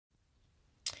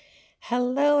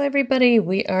Hello, everybody.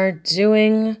 We are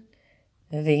doing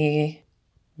the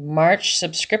March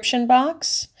subscription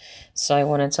box. So I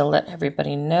wanted to let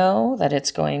everybody know that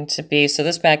it's going to be, so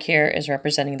this back here is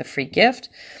representing the free gift.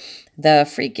 The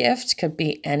free gift could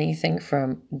be anything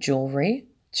from jewelry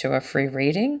to a free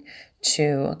reading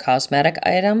to a cosmetic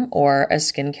item or a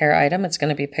skincare item. It's going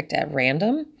to be picked at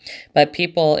random. But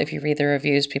people, if you read the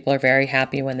reviews, people are very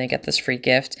happy when they get this free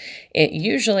gift. It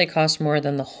usually costs more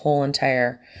than the whole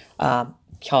entire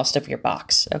cost of your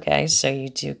box. Okay, so you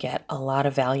do get a lot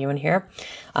of value in here.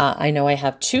 I know I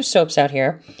have two soaps out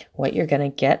here. What you're going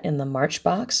to get in the March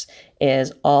box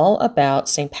is all about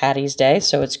St. Patty's Day.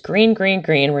 So it's green, green,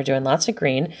 green. We're doing lots of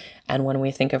green. And when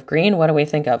we think of green, what do we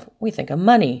think of? We think of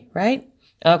money, right?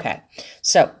 Okay,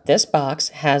 so this box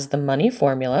has the money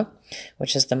formula,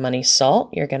 which is the money salt.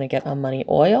 You're going to get a money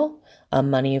oil, a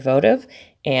money votive,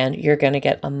 and you're going to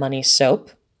get a money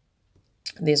soap.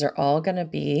 These are all going to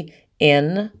be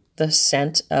in the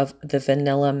scent of the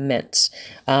vanilla mint.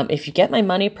 If you get my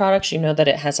money products, you know that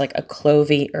it has like a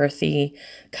clovey, earthy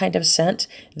kind of scent.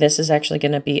 This is actually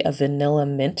going to be a vanilla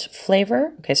mint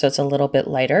flavor. Okay, so it's a little bit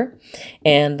lighter.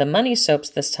 And the money soaps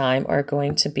this time are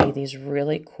going to be these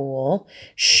really cool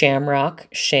shamrock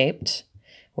shaped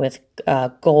with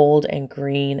gold and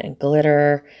green and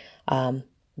glitter.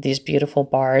 These beautiful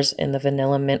bars in the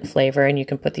vanilla mint flavor, and you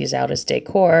can put these out as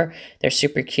decor. They're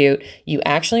super cute. You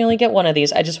actually only get one of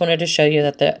these. I just wanted to show you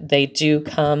that they do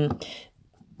come,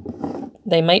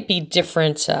 they might be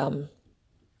different,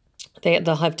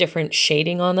 they'll have different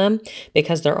shading on them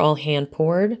because they're all hand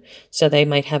poured. So they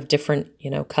might have different,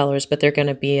 colors, but they're going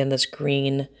to be in this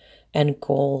green and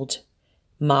gold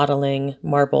modeling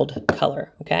marbled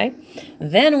color, okay?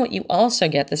 Then what you also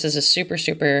get, this is a super,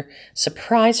 super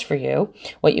surprise for you.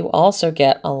 What you also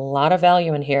get, a lot of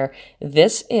value in here.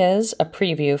 This is a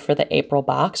preview for the April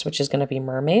box, which is going to be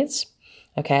mermaids,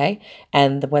 okay?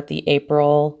 And what the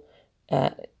April,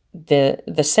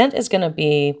 the scent is going to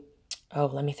be, oh,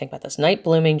 let me think about this. Night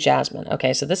Blooming Jasmine.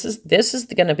 Okay, so this is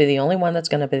going to be the only one that's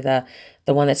going to be the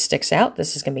one that sticks out.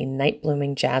 This is going to be Night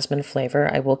Blooming Jasmine flavor.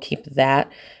 I will keep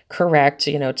that correct, so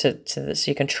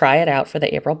you can try it out for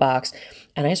the April box.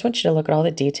 And I just want you to look at all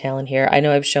the detail in here. I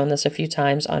know I've shown this a few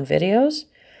times on videos,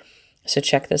 so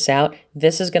check this out.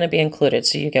 This is going to be included.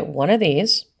 So you get one of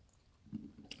these,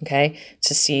 okay,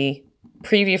 to see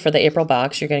preview for the April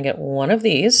box. You're going to get one of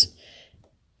these,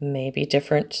 maybe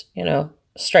different,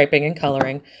 striping and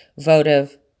coloring,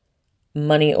 votive,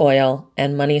 money oil,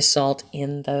 and money salt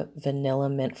in the vanilla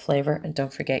mint flavor. And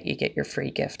don't forget, you get your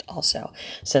free gift also.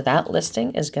 So that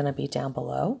listing is going to be down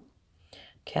below.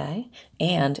 Okay.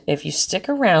 And if you stick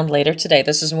around later today,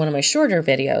 this is one of my shorter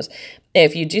videos.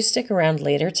 If you do stick around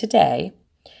later today,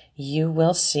 you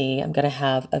will see I'm going to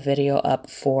have a video up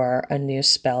for a new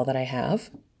spell that I have.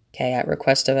 Okay, at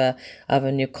request of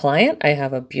a new client, I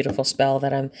have a beautiful spell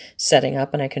that I'm setting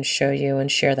up, and I can show you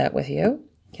and share that with you.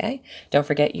 Okay, don't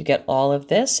forget you get all of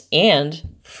this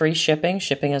and free shipping.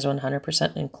 Shipping is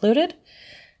 100% included.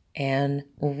 And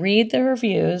read the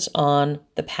reviews on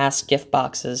the past gift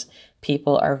boxes.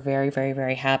 People are very, very,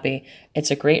 very happy.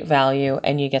 It's a great value,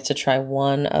 and you get to try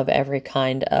one of every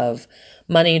kind of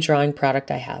money drawing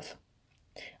product I have.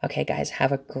 Okay, guys,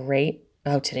 have a great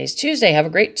today's Tuesday. Have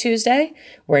a great Tuesday.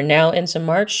 We're now into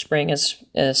March. Spring is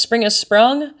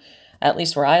sprung. At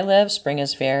least where I live, spring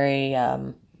is very,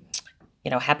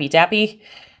 happy dappy.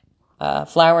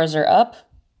 Flowers are up.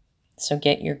 So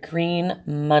get your green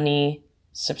money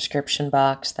subscription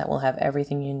box that will have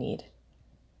everything you need.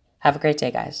 Have a great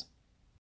day, guys.